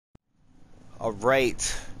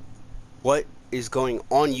Alright, what is going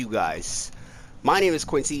on, you guys? My name is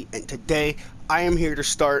Quincy, and today I am here to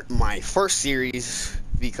start my first series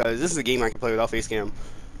because this is a game I can play without face cam.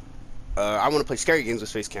 I want to play scary games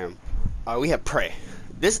with face cam. We have Prey.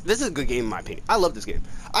 This is a good game in my opinion. I love this game.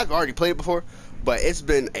 I've already played it before, but it's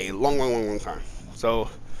been a long time. So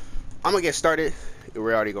I'm gonna get started.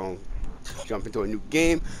 We're already gonna jump into a new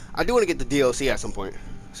game. I do want to get the DLC at some point,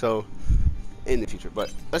 so in the future.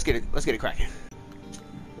 But let's get it cracking.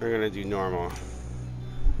 We're gonna do normal.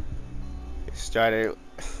 Get started.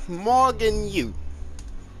 Morgan, you're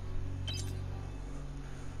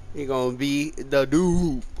gonna be the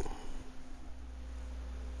dude.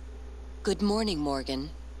 Good morning,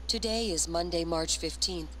 Morgan. Today is Monday, March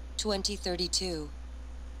 15th, 2032.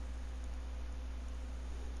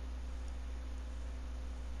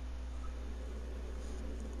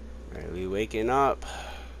 Alright, we waking up.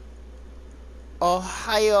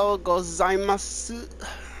 Ohio gozaimasu.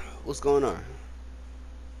 What's going on?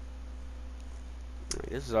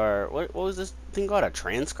 This is our what was this thing called? A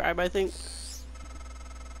transcribe, I think.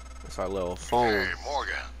 That's our little phone. Hey,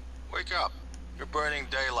 Morgan, wake up. You're burning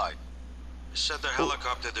daylight. Send the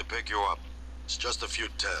helicopter to pick you up. It's just a few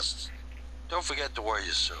tests. Don't forget to wear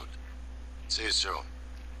your suit. See you soon.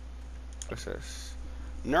 What's this?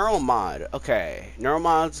 Neuromod. Okay.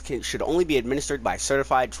 Neuromods should only be administered by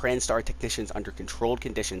certified TranStar technicians under controlled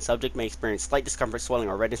conditions. Subject may experience slight discomfort, swelling,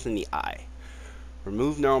 or redness in the eye.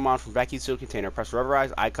 Remove neuromod from vacuum sealed container. Press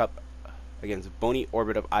rubberized eye cup against bony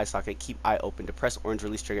orbit of eye socket. Keep eye open. Depress orange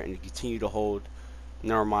release trigger and continue to hold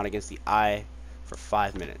neuromod against the eye for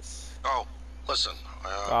 5 minutes. Oh, listen.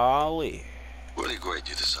 Golly. Really great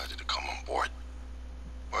you decided to come on board.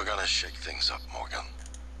 We're gonna shake things up, Morgan.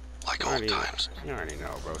 Like old times. You already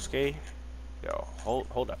know, broski. Yo,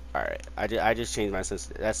 hold up. All right, I just changed my sense.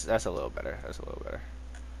 That's a little better. That's a little better.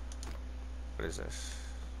 What is this?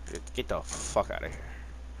 Get the fuck out of here.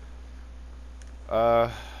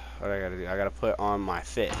 What I gotta do? I gotta put on my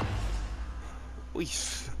fit.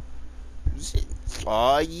 Weef.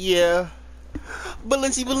 Oh yeah.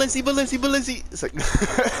 Balenci. It's like.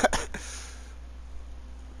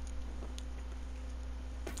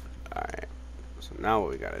 Alright. So now what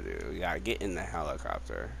we gotta do? We gotta get in the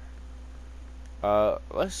helicopter.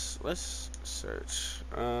 Let's search.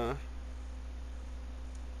 I'm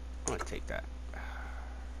gonna take that.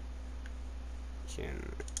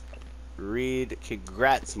 Can read.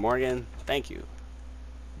 Congrats, Morgan. Thank you.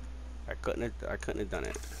 I couldn't have done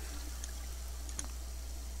it.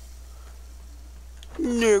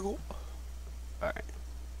 Niggle. Alright.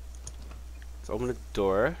 Let's open the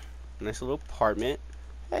door. Nice little apartment.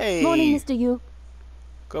 Hey. Morning, Mr. Yu.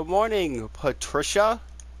 Good morning, Patricia.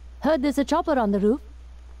 Heard there's a chopper on the roof.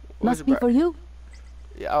 Must be for you.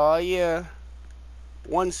 Yeah, oh yeah.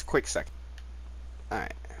 One quick second.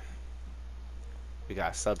 Alright. We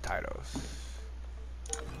got subtitles.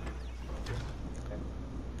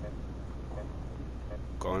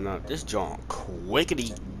 Going up this joint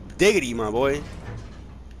quickity diggity, my boy.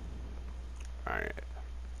 Alright.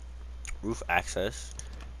 Roof access.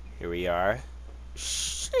 Here we are.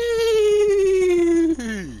 Sheesh.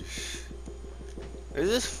 Is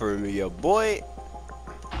this for me, a boy?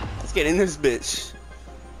 Let's get in this bitch.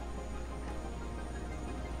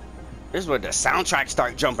 This is where the soundtrack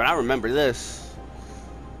start jumping. I remember this.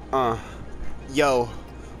 Yo.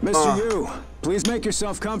 Mr. Yu, please make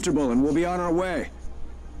yourself comfortable and we'll be on our way.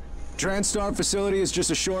 TranStar facility is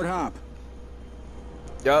just a short hop.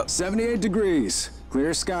 Yup. 78 degrees.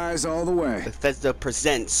 Clear skies all the way. Bethesda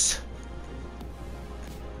presents.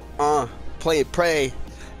 Play Prey.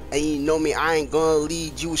 And you know me, I ain't gonna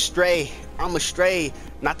lead you astray. I'm astray,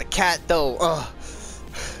 not the cat though.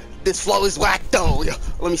 This flow is whack though. Yo,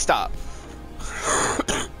 let me stop.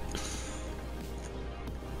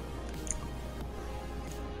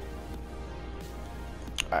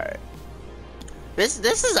 Alright. This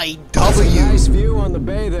is a W. That's a nice view on the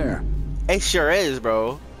bay there. It sure is,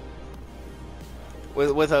 bro.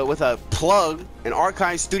 With a plug, an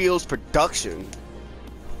Archive Studios production.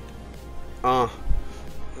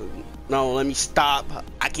 No, let me stop.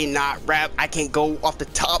 I cannot rap. I can't go off the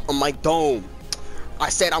top of my dome. I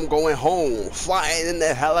said I'm going home. Flying in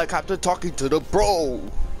the helicopter, talking to the bro.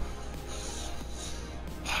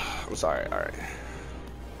 I'm sorry. All right.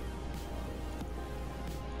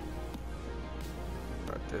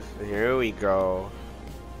 Here we go.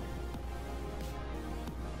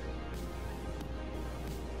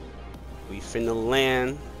 We finna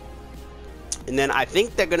land. And then I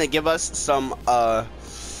think they're gonna give us some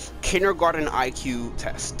kindergarten IQ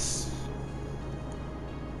tests.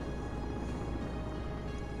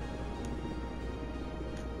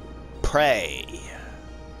 prey. Here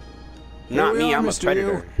Not we me, are, I'm a Mr.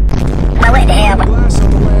 predator. The glass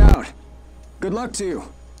on the way out. Good luck to you.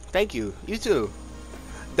 Thank you. You too.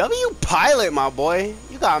 W pilot, my boy.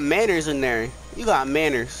 You got manners in there. You got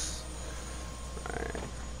manners. Alright.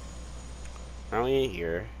 Now we ain't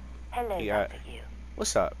here. Hello, You got... Dr. Yu.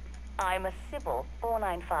 What's up? I'm a Sybil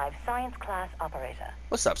 495 science class operator.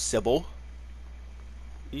 What's up, Sybil?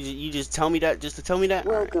 You just tell me that just to tell me that?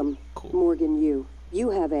 Welcome, Alright, cool. Morgan Yu. You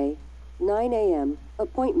have a 9 a.m.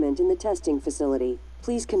 appointment in the testing facility.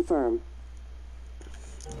 Please confirm.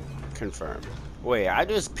 Confirm. Wait, I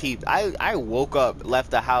just peeped. I woke up,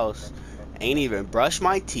 left the house, ain't even brushed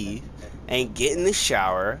my teeth, ain't get in the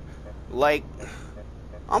shower. Like,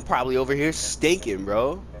 I'm probably over here stinking,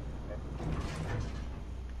 bro.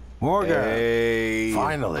 Morgan, Hey.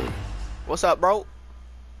 finally. What's up, bro?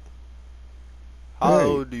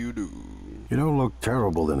 How do you do? You don't look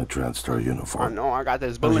terrible in a TranStar I uniform. know, I got this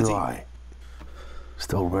How's ability. your eye?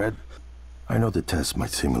 Still red? I know the test might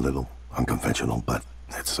seem a little unconventional, but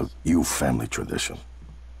it's a Yu family tradition.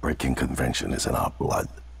 Breaking convention is in our blood.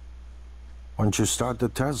 Once you start the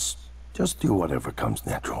test, just do whatever comes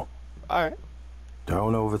natural. Alright.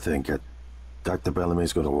 Don't overthink it. Dr.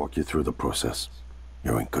 Bellamy's going to walk you through the process.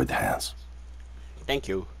 You're in good hands. Thank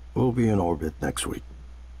you. We'll be in orbit next week.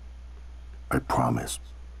 I promise.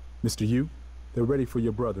 Mr. Yu, they're ready for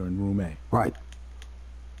your brother in room A. Right.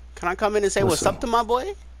 Can I come in and say what's Listen. up to my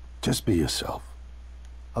boy? Just be yourself.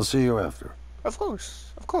 I'll see you after. Of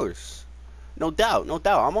course. Of course. No doubt. No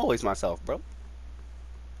doubt. I'm always myself, bro.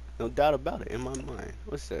 No doubt about it in my mind.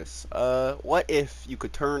 What's this? What if you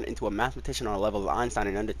could turn into a mathematician on a level of Einstein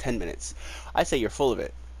in under 10 minutes? I say you're full of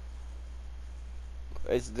it.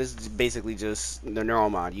 This is basically just the neural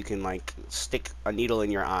mod. You can, like, stick a needle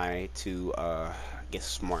in your eye to, get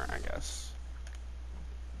smart, I guess.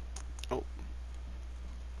 Oh.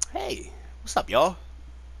 Hey. What's up, y'all?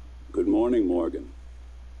 Good morning, Morgan.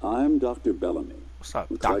 I'm Dr. Bellamy. What's up,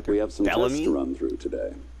 Looks Dr. like we have some Bellamy? tests to run through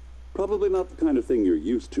today. Probably not the kind of thing you're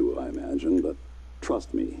used to, I imagine, but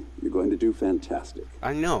trust me, you're going to do fantastic.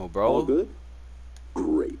 I know, bro. All good?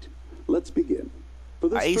 Great. Let's begin. For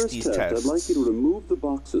this I aced first these test, tests. I'd like you to remove the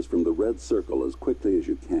boxes from the red circle as quickly as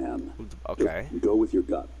you can. Okay. Just go with your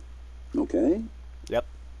gut. Okay? Yep.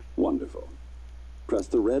 Wonderful. Press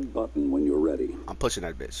the red button when you're ready. I'm pushing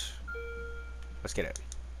that bitch. Let's get it.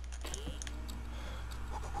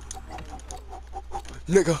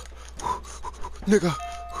 Nigga. Nigga.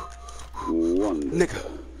 Wonderful.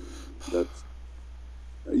 Nigga. That's...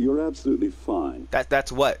 You're absolutely fine.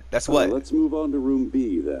 That's what? That's what? Let's move on to room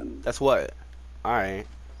B then. That's what? Alright.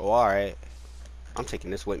 Oh, alright. I'm taking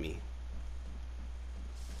this with me.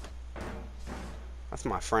 That's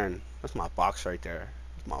my friend. That's my box right there.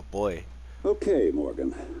 That's my boy. Okay,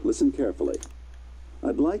 Morgan. Listen carefully.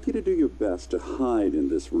 I'd like you to do your best to hide in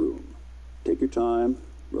this room. Take your time,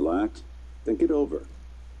 relax, think it over.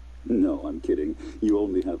 No, I'm kidding. You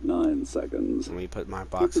only have 9 seconds. Let me put my Hit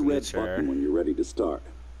box the in the red chair. button when you're ready to start.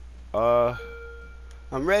 I'm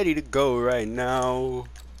ready to go right now.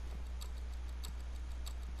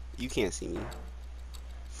 You can't see me.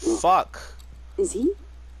 Fuck. Is he?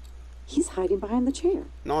 He's hiding behind the chair.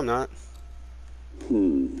 No, I'm not.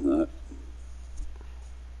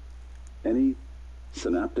 Any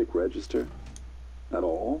synaptic register at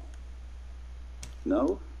all?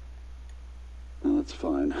 No? No, that's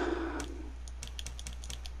fine.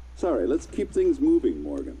 Sorry, let's keep things moving,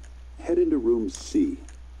 Morgan. Head into room C.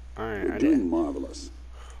 Alright, You're I doing did. marvelous.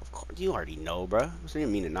 Of course, you already know, bruh. I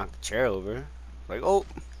didn't mean to knock the chair over. Like, oh.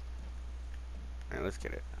 Alright, let's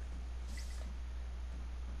get it.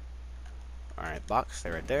 Alright, box,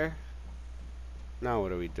 stay right there. Now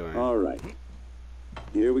what are we doing? All right.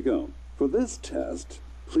 Here we go. For this test,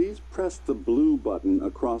 please press the blue button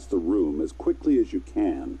across the room as quickly as you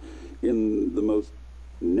can in the most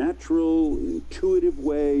natural, intuitive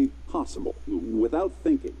way possible, without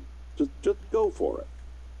thinking. Just go for it.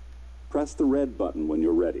 Press the red button when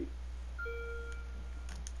you're ready.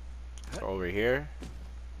 So over here.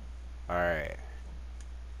 Alright.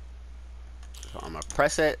 So I'm gonna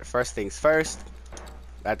press it. First things first.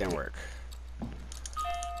 That didn't work.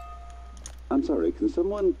 I'm sorry, can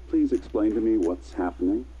someone please explain to me what's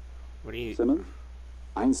happening? What do you... Simmons?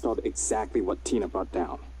 I installed exactly what Tina brought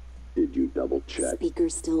down. Did you double check?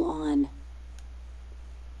 Speaker's still on.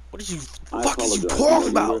 What did you... I fuck is you apologize, talking Morgan.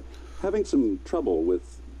 about? We're having some trouble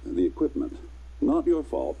with the equipment. Not your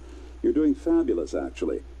fault. You're doing fabulous,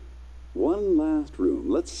 actually. One last room.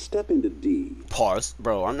 Let's step into D. Pause.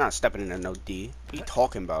 Bro, I'm not stepping into no D. What are you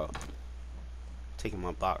talking about? Taking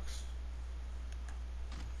my box.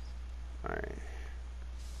 Alright.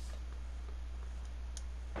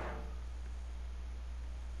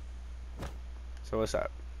 So what's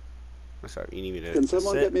up? What's up? You need me to Can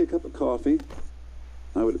someone sit? get me a cup of coffee?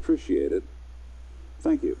 I would appreciate it.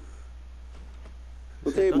 Thank you.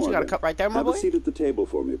 Okay, Don't Morgan, you got a cup right there, my have boy? a seat at the table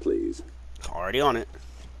for me, please. Already on it.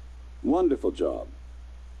 Wonderful job.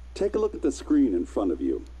 Take a look at the screen in front of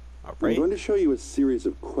you. All I'm right. going to show you a series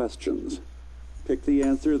of questions. Pick the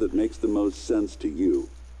answer that makes the most sense to you.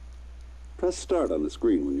 Press start on the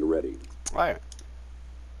screen when you're ready. All right.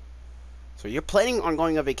 So you're planning on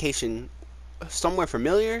going on vacation somewhere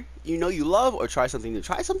familiar, you know you love, or try something new?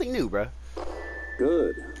 Try something new, bruh.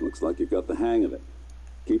 Good. Looks like you've got the hang of it.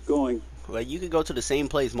 Keep going. Like, you could go to the same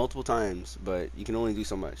place multiple times, but you can only do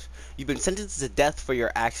so much. You've been sentenced to death for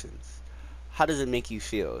your actions. How does it make you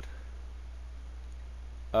feel?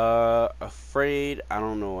 Afraid. I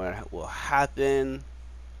don't know what will happen.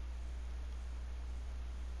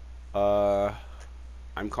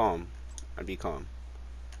 I'm calm. I'd be calm.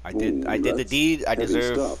 I did the deed. I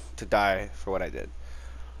deserve to die for what I did.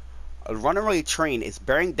 A runaway train is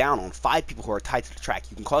bearing down on 5 people who are tied to the track.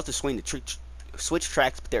 You can cause the swing to switch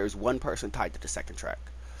tracks, but there is 1 person tied to the second track.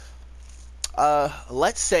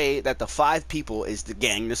 Let's say that the 5 people is the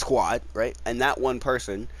gang, the squad, right? And that 1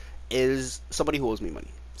 person is somebody who owes me money.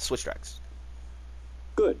 Switch tracks.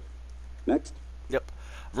 Good. Next. Yep.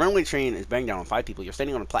 A runaway train is bearing down on 5 people. You're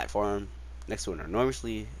standing on a platform next to an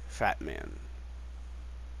enormously fat man.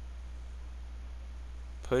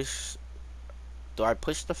 Push. Do I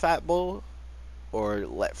push the fat bull or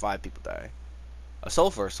let 5 people die? A soul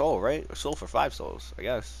for a soul, right? A soul for 5 souls, I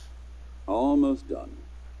guess. Almost done.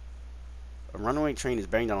 A runaway train is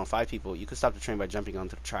bearing down on 5 people. You could stop the train by jumping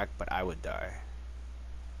onto the track, but I would die.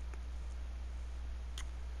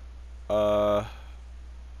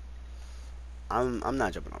 I'm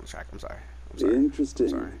not jumping on the track. I'm sorry. I'm sorry.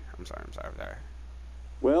 Interesting. I'm sorry.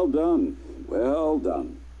 Well done. Well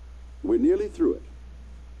done. We're nearly through it.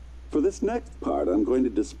 For this next part, I'm going to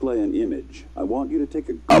display an image. I want you to take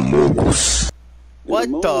a good look at it. What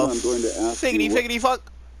the I'm going to ask figgity fuck?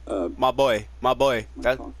 My boy.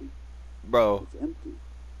 That, bro. It's empty.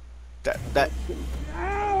 That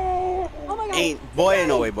Oh my God. ain't boy. Ain't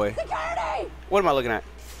no way, boy. Security! What am I looking at?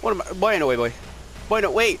 What am I? Boy, ain't no way, boy. Boy,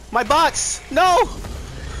 no. Wait, my box. No.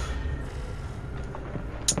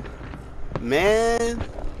 Man,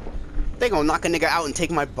 they gonna knock a nigga out and take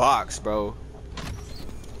my box, bro.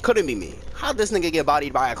 Couldn't be me. How'd this nigga get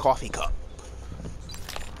bodied by a coffee cup?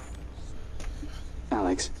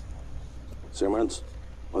 Alex, Simmons,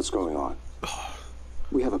 what's going on?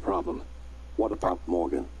 we have a problem. What about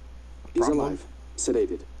Morgan? He's Problem? alive,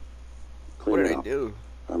 sedated. Clean What it did I up. do?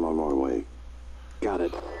 I'm on my way. Got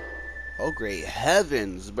it. Oh, great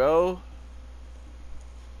heavens, bro.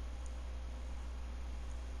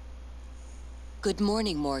 Good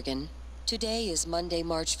morning, Morgan. Today is Monday,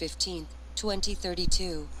 March 15th,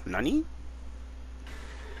 2032. Nani?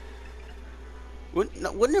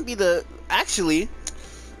 Wouldn't it be the... Actually,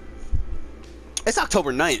 it's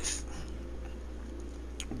October 9th.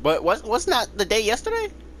 But wasn't that the day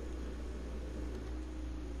yesterday?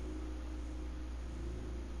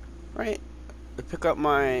 Right. I pick up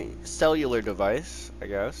my cellular device, I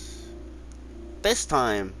guess. This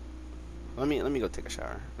time, let me go take a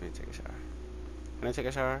shower. Let me take a shower. Can I take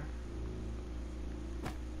a shower?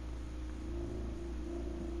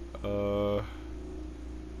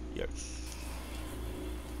 Yes.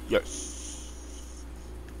 Yes.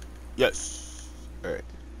 Yes. Alright.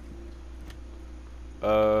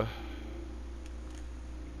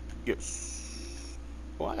 Yes.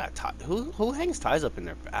 Oh, I got tie. Who hangs ties up in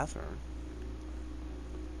their bathroom?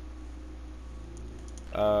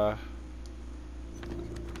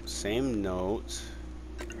 Same note.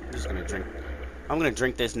 I'm just gonna drink. I'm gonna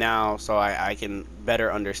drink this now so I can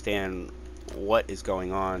better understand what is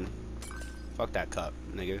going on. Fuck that cup,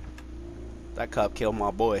 nigga. That cup killed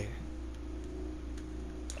my boy.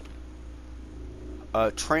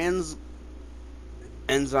 Trans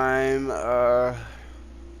enzyme,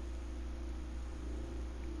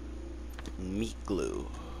 meat glue.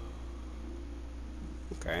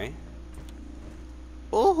 Okay.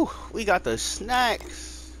 Oh, we got the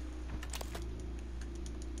snacks.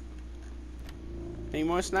 Any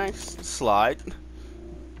more snacks? Slide.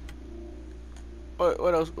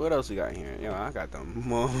 What else? What else we got here? Yo, I got the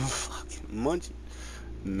motherfucking munchie.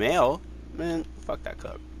 Mail, man. Fuck that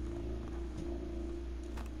cup.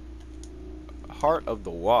 Heart of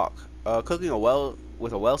the walk. Cooking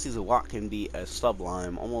with a well-seasoned wok can be a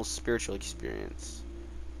sublime, almost spiritual experience.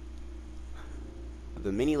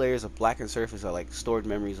 The many layers of blackened surface are like stored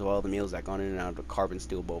memories of all the meals that gone in and out of the carbon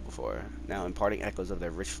steel bowl before, now imparting echoes of their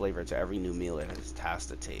rich flavor to every new meal it has tasked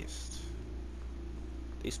to taste.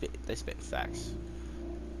 They spit facts.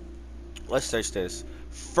 let's search this.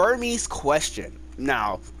 Fermi's question.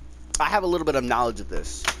 Now, I have a little bit of knowledge of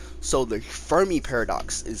this. So the Fermi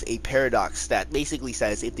paradox is a paradox that basically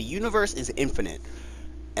says if the universe is infinite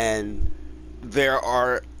and there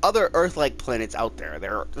are other Earth-like planets out there,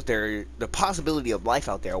 the possibility of life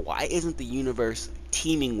out there, why isn't the universe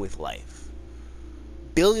teeming with life?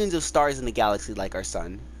 Billions of stars in the galaxy like our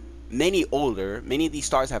sun, many older, many of these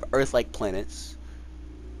stars have Earth-like planets,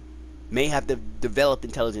 may have developed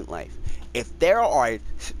intelligent life. If there are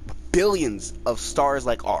billions of stars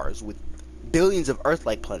like ours with billions of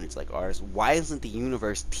Earth-like planets like ours, why isn't the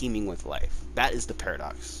universe teeming with life? That is the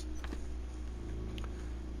paradox.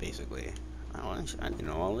 Basically, I didn't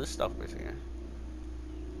know all this stuff was here.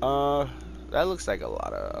 That looks like a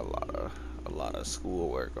lot of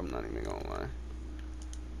schoolwork. I'm not even gonna lie.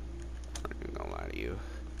 I'm not even gonna lie to you.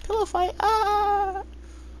 Pillow fight. Ah. All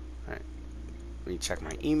right. Let me check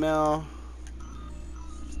my email.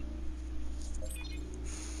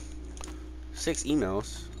 6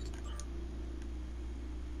 emails.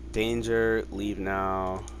 Danger, leave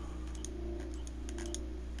now.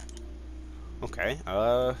 Okay,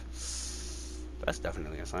 that's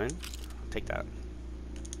definitely a sign. I'll take that.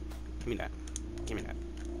 Give me that. Give me that.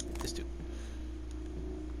 This too.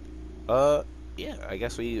 Yeah, I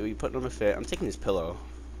guess we put him a fit. I'm taking this pillow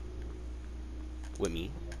with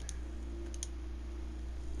me.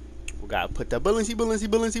 We gotta put that balancy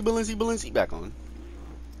back on.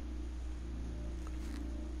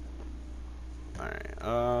 Alright,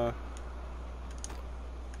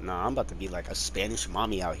 nah, I'm about to be like a Spanish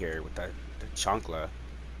mommy out here with the chancla.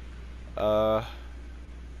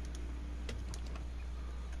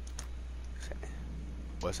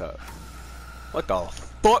 What's up? What the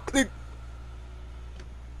fuck?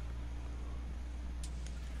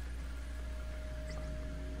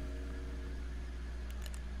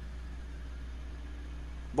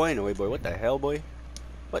 Boy, anyway, boy, what the hell, boy?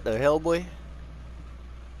 What the hell, boy?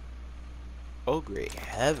 Oh, great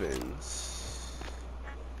heavens.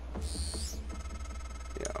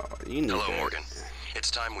 Yo, you need Hello, Morgan.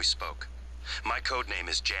 It's time we spoke. My code name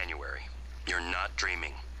is January. You're not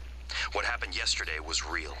dreaming. What happened yesterday was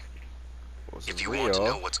real. If you want to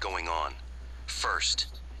know what's going on, first,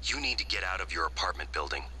 you need to get out of your apartment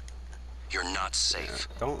building. You're not safe.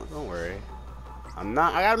 Yeah, don't worry. I'm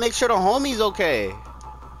not. I gotta make sure the homie's okay.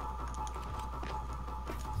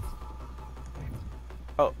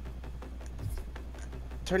 Oh.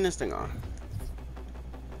 Turn this thing on.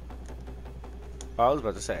 Oh, I was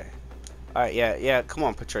about to say. Alright, yeah, come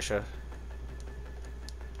on, Patricia.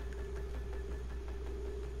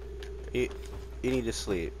 You need to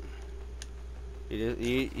sleep.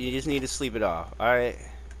 You just need to sleep it off, alright?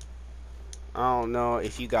 I don't know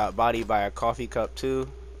if you got bodied by a coffee cup too,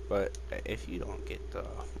 but if you don't get the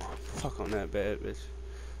fuck on that bed, bitch.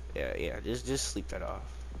 Yeah, just sleep that off.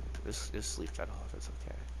 Just sleep that off, it's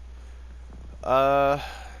okay.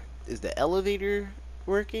 Is the elevator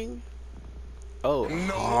working? Oh,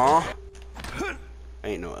 no.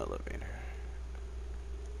 Ain't no elevator.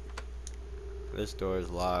 This door is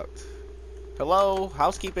locked. Hello,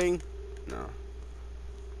 housekeeping?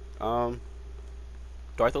 No.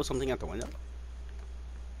 Do I throw something out the window?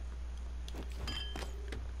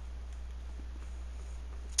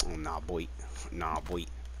 Oh, nah, boy. Nah, boy.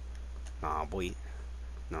 Nah, boy.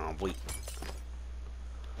 Nah, boy.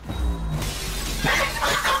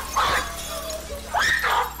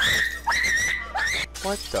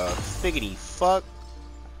 What the figgity fuck?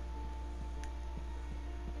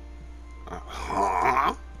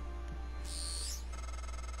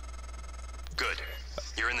 Good.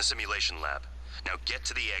 You're in the simulation lab. Now get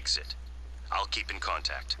to the exit. I'll keep in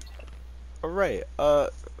contact. Alright,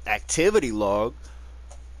 activity log.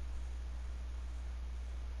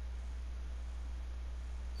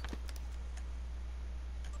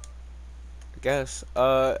 I guess,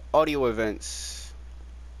 audio events.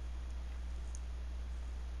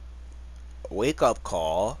 Wake up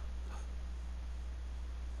call.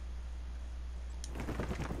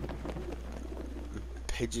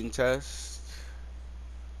 Pigeon test.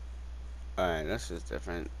 Alright, that's just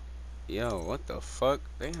different. Yo, what the fuck?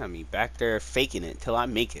 They have me back there faking it till I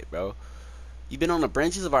make it, bro. You've been on the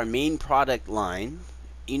branches of our main product line.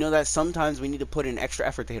 You know that sometimes we need to put in extra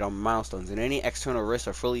effort to hit our milestones, and any external risks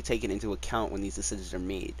are fully taken into account when these decisions are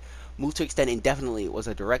made. Move to extend indefinitely was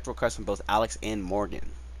a direct request from both Alex and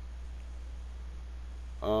Morgan.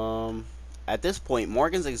 At this point,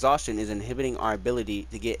 Morgan's exhaustion is inhibiting our ability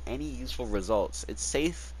to get any useful results. It's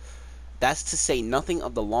safe. That's to say nothing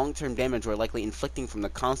of the long-term damage we're likely inflicting from the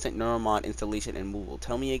constant neuromod installation and removal.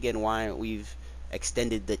 Tell me again why we've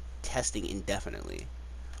extended the testing indefinitely.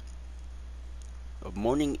 A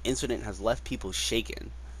morning incident has left people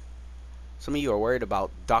shaken. Some of you are worried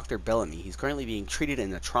about Dr. Bellamy. He's currently being treated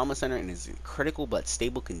in a trauma center and is in critical but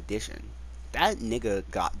stable condition. That nigga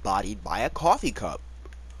got bodied by a coffee cup.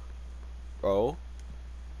 Bro.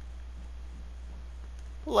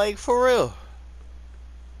 Like, for real.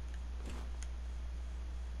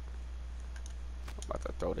 I'm about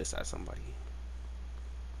to throw this at somebody.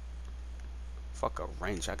 Fuck a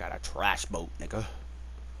wrench. I got a trash boat, nigga.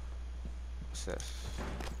 What's this?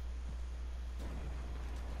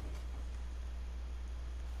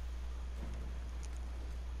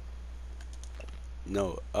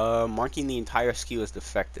 No. Marking the entire SKU as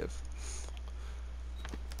defective.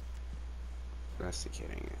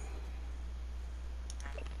 Investigating it.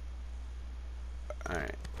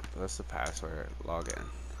 Alright. What's the password? Log in.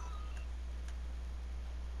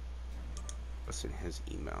 What's in his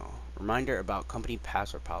email? Reminder about company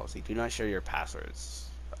password policy. Do not share your passwords.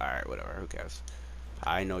 Alright, whatever. Who cares?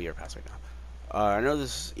 I know your password now. I know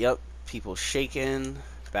this. Yep. People shaken.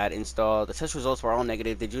 Bad install. The test results were all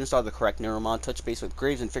negative. Did you install the correct Neuromod? Touch base with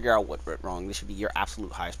Graves and figure out what went wrong. This should be your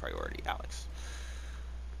absolute highest priority, Alex.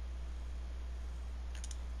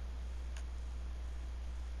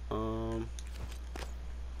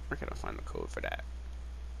 Where can I find the code for that?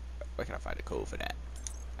 Where can I find the code for that?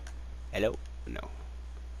 Hello? No.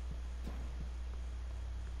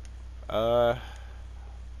 I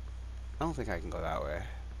don't think I can go that way.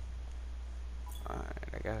 Alright,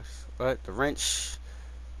 I guess. But the wrench,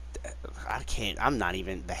 I can't. I'm not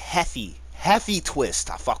even the heavy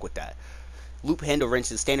twist. I fuck with that. Loop handle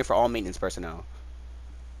wrench is standard for all maintenance personnel.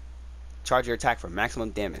 Charge your attack for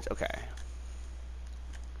maximum damage. Okay.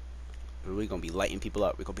 We're gonna be lighting people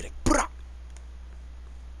up. We're gonna be like, brah!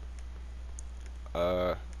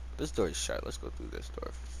 This door is shut. Let's go through this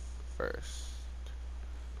door first.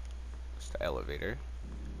 It's the elevator.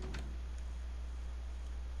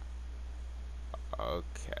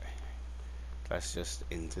 Okay. That's just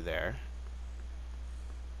into there.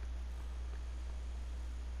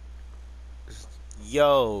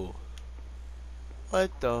 Yo.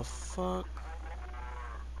 What the fuck?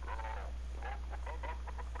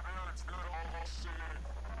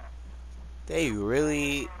 They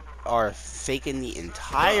really are faking the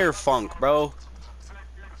entire funk, bro.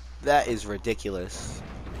 That is ridiculous.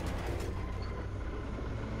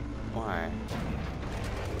 Why?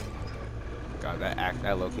 God,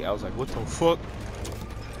 that low-key, I was like, what the fuck?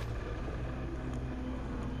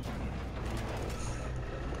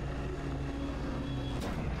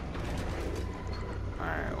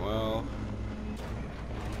 Alright, well.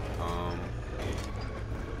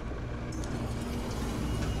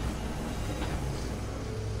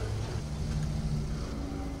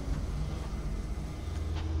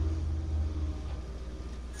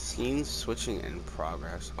 Scene switching in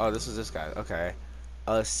progress. Oh, this is this guy. Okay.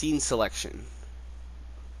 Scene selection.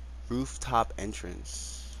 Rooftop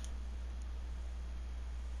entrance.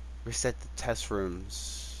 Reset the test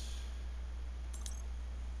rooms.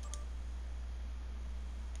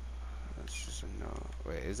 That's just a note.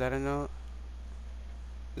 Wait, is that a note?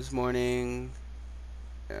 This morning.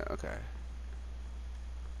 Yeah, okay.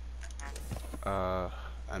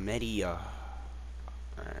 Amedia.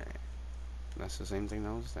 Alright. That's the same thing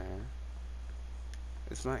that was there.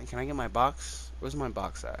 It's not. Can I get my box? Where's my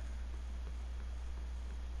box at?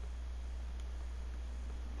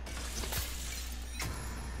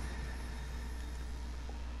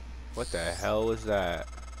 What the hell was that?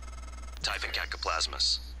 Typhon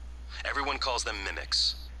cacoplasmus. Everyone calls them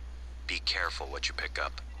mimics. Be careful what you pick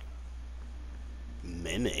up.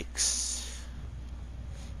 Mimics?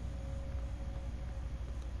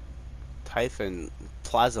 Typhon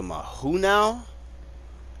plasma. Who now?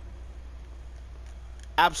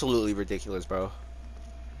 Absolutely ridiculous, bro.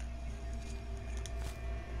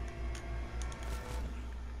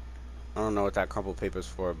 I don't know what that crumpled paper's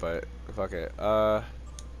for, but fuck it.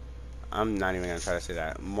 I'm not even gonna try to say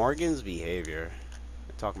that. Morgan's behavior.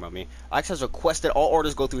 They're talking about me. Alex has requested all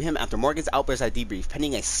orders go through him after Morgan's outburst at debrief,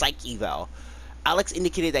 pending a psych eval. Alex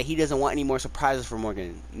indicated that he doesn't want any more surprises for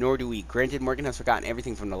Morgan, nor do we. Granted, Morgan has forgotten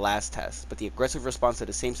everything from the last test, but the aggressive response to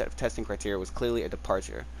the same set of testing criteria was clearly a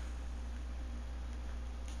departure.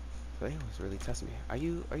 So they was really testing me. Are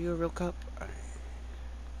you a real cup? All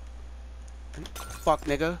right. Fuck,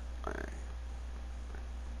 nigga. All right.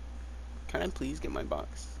 Can I please get my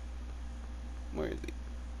box? Where is he?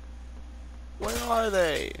 Where are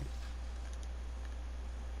they?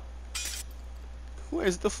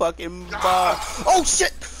 Where's the fucking box? Oh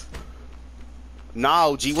shit!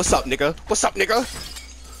 Nah, G, what's up, nigga? What's up, nigga?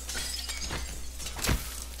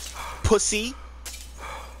 Pussy.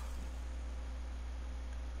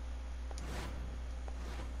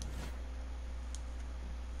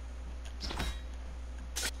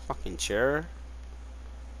 Fucking chair.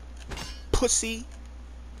 Pussy.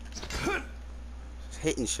 Just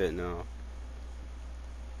hitting shit now.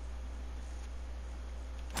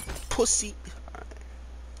 Pussy.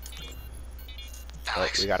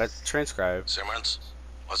 Alex. Oh, we gotta transcribe. Simmons,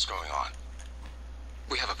 what's going on?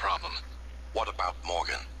 We have a problem. What about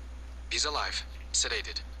Morgan? He's alive.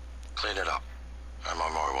 Sedated. Clean it up. I'm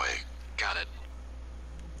on my way. Got it.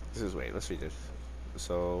 Wait, let's read this.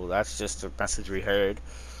 So that's just a message we heard.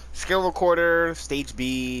 Skill recorder, stage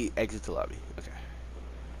B, exit to lobby. Okay.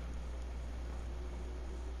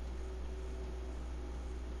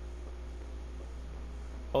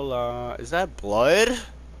 Hola, is that blood?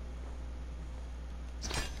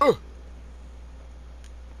 Oh,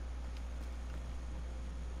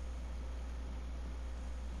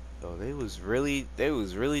 they was really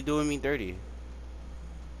doing me dirty.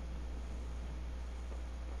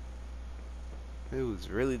 It was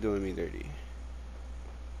really doing me dirty.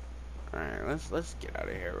 Alright, let's get out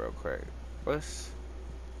of here real quick.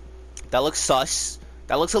 That looks sus.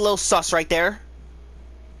 That looks a little sus right there.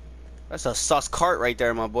 That's a sus cart right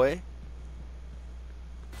there, my boy.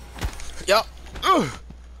 Yup.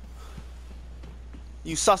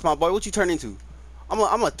 You sus, my boy. What you turn into? I'm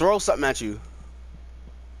gonna throw something at you.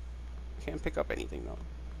 Can't pick up anything though.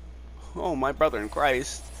 Oh, my brother in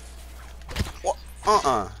Christ. What?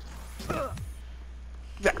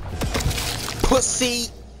 Pussy.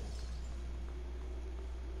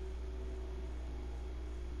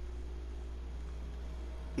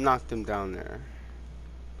 Knocked him down there.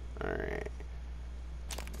 Alright.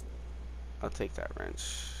 I'll take that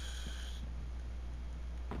wrench.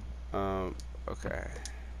 Okay.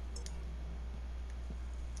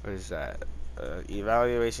 What is that?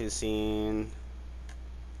 Evaluation scene.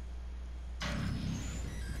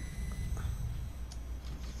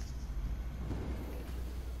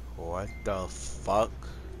 What the fuck?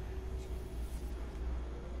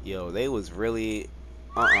 Yo, they was really...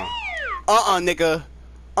 nigga.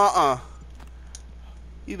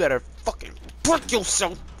 You better fucking fuck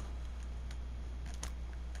yourself.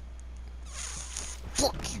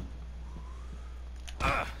 Fuck you.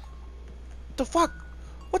 What the fuck?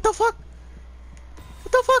 What the fuck?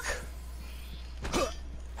 What the fuck?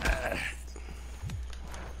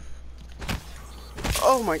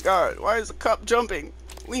 Oh my god, why is the cop jumping?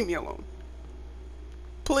 Leave me alone.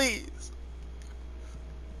 Please.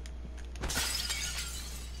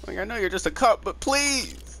 Like, I know you're just a cop, but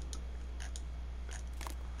please.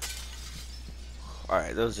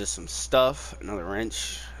 Alright, that was just some stuff. Another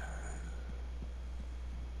wrench.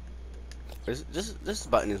 This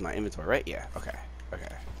button is my inventory, right? Yeah, okay.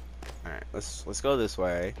 Okay. Alright, let's go this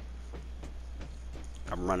way.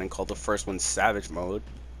 I'm running called the first one Savage Mode.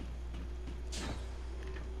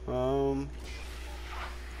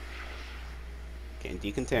 Getting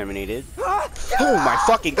decontaminated. Oh my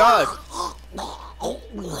fucking god!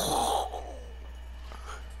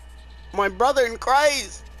 My brother in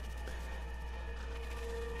Christ!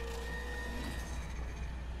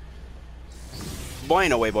 Boy,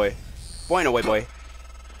 no way, boy. Boy, no way, boy.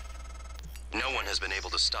 No one has been able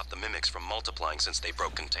to stop the mimics from multiplying since they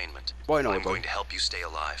broke containment. Boy, no way, I'm boy. going to help you stay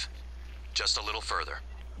alive. Just a little further.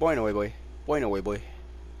 Boy, no way, boy. Boy, no way, boy.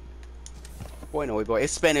 Boy, no way, boy.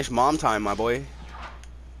 It's Spanish mom time, my boy.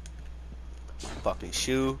 My fucking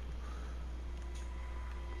shoe.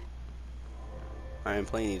 I am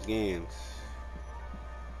playing these games.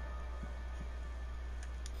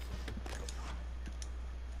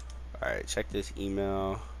 Alright, check this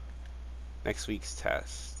email. Next week's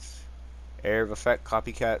tests. Area of effect,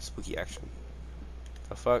 copycat, spooky action.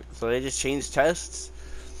 The fuck? So they just changed tests?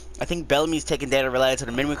 I think Bellamy's taking data related to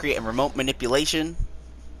the mimicry and remote manipulation.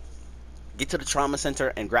 Get to the trauma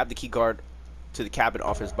center and grab the key card to the cabin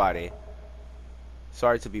off his body.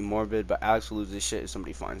 Sorry to be morbid, but Alex will lose his shit if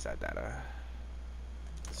somebody finds that data.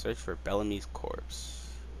 Search for Bellamy's corpse.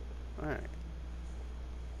 Alright.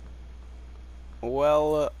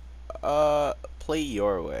 Well, play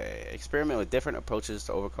your way. Experiment with different approaches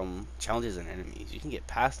to overcome challenges and enemies. You can get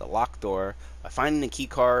past a locked door by finding a key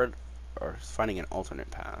card or finding an alternate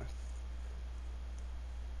path.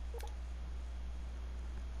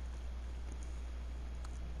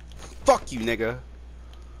 Fuck you, nigga.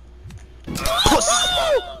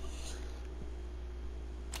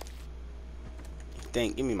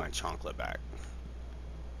 Dang, give me my chocolate back.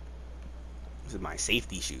 This is my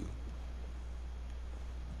safety shoe.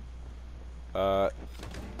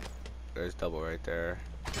 There's double right there.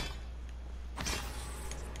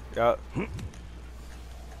 Yup.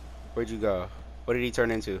 Where'd you go? What did he turn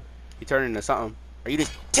into? He turned into something. Are you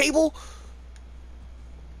this table?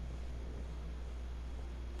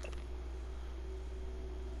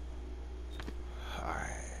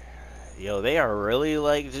 Yo, they are really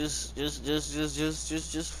like just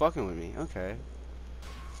fucking with me. Okay.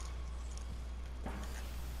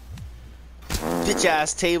 Bitch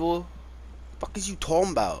ass table. Fuck is you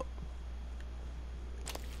talking about?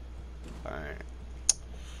 Alright.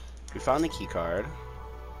 We found the key card.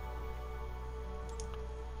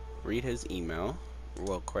 Read his email.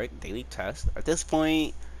 Real quick. Daily test. At this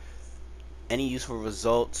point, any useful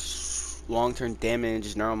results, long-term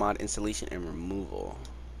damage, neuromod installation and removal.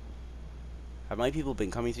 Have my people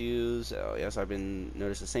been coming to you? So, yes, I've been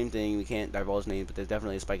noticed the same thing. We can't divulge names, but there's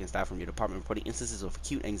definitely a spike in staff from your department reporting instances of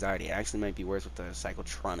acute anxiety. It actually might be worse with the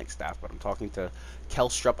psychotronic staff, but I'm talking to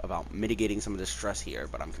Kelstrup about mitigating some of the stress here,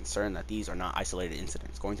 but I'm concerned that these are not isolated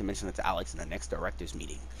incidents. Going to mention it to Alex in the next director's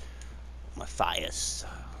meeting. Matthias.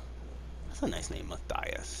 That's a nice name,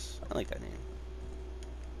 Matthias. I like that name.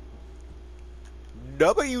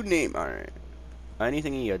 W name. Alright.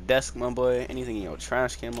 Anything in your desk, my boy? Anything in your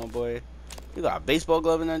trash can, my boy? You got a baseball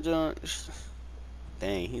glove in that joint?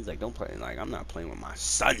 Dang, he's like, don't play. Like, I'm not playing with my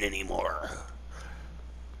son anymore.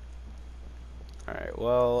 Alright,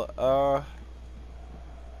 well,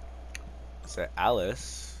 it's at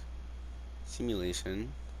Alice.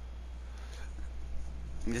 Simulation.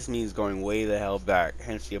 This means going way the hell back,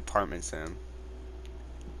 hence the apartment sim.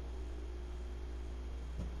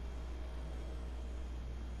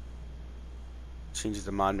 Changes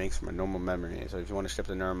the mod makes from a normal memory. So if you want to strip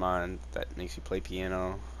the neuromod that makes you play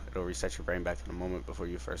piano, it'll reset your brain back to the moment before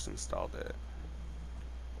you first installed it.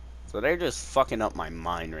 So they're just fucking up my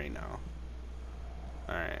mind right now.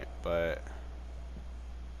 Alright, but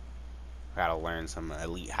I gotta learn some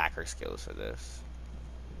elite hacker skills for this.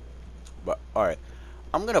 But alright,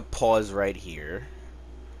 I'm gonna pause right here.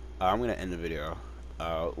 I'm gonna end the video.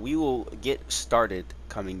 We will get started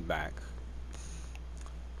coming back.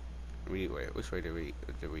 Wait, which way did we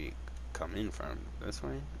come in from? This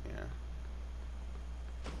way? Yeah.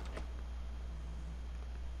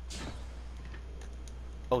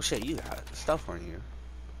 Oh shit, you got stuff on you.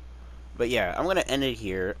 But yeah, I'm gonna end it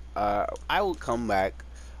here. I will come back.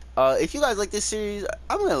 If you guys like this series,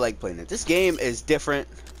 I'm gonna like playing it. This game is different.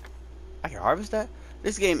 I can harvest that?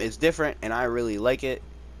 This game is different and I really like it.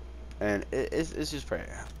 And it's just pretty.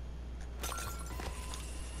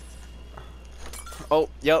 Oh,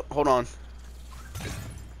 yep, hold on.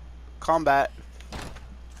 Combat.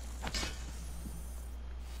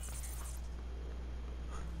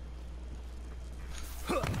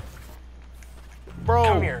 Bro,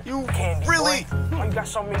 come here. You Candy really? Boy. Why you got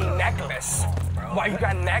so many necklaces? Why you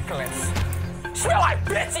got necklace? Smell like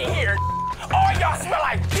bitch in here. Oh, y'all smell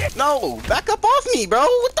like bitch. No, back up off me, bro.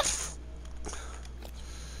 What the f?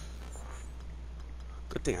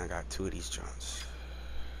 Good thing I got 2 of these joints.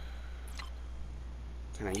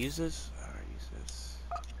 Can I use this? How do I use this?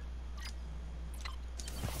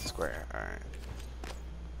 Square, alright.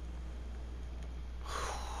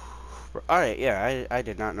 Alright, yeah, I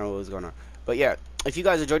did not know what was going on. But yeah, if you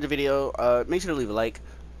guys enjoyed the video, make sure to leave a like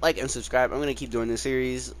and subscribe. I'm going to keep doing this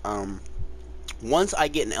series. Once I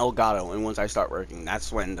get an Elgato and once I start working,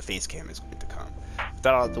 that's when the face cam is going to come. With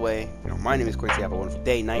that out of the way, my name is Quincy. Have a wonderful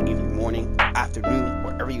day, night, evening, morning, afternoon,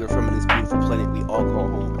 wherever you are from in this beautiful planet we all call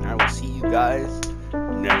home. And I will see you guys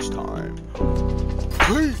next time.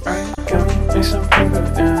 Peace.